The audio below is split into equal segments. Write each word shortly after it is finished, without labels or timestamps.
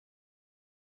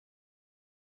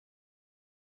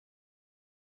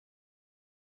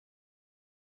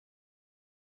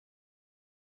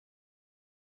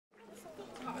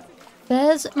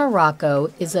Fez,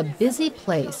 Morocco is a busy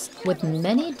place with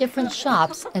many different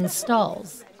shops and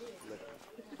stalls.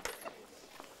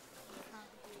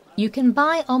 You can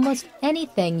buy almost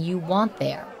anything you want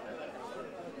there.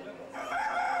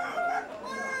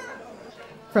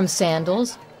 From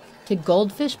sandals to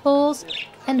goldfish bowls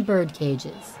and bird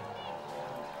cages.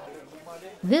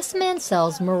 This man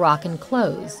sells Moroccan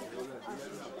clothes,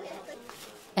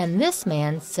 and this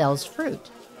man sells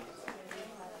fruit.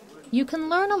 You can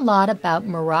learn a lot about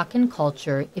Moroccan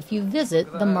culture if you visit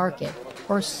the market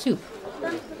or souk.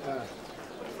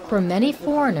 For many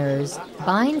foreigners,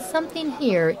 buying something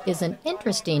here is an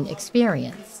interesting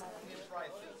experience.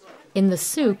 In the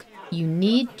souk, you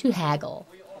need to haggle.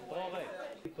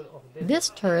 This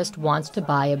tourist wants to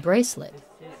buy a bracelet.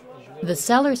 The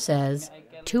seller says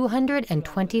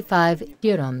 225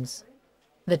 dirhams.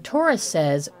 The tourist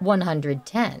says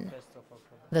 110.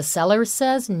 The seller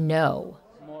says no.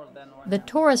 The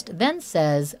tourist then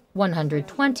says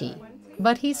 120,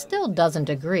 but he still doesn't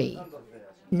agree.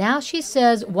 Now she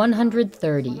says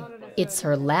 130. It's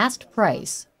her last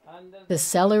price. The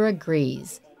seller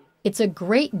agrees. It's a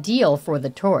great deal for the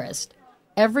tourist.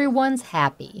 Everyone's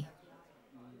happy.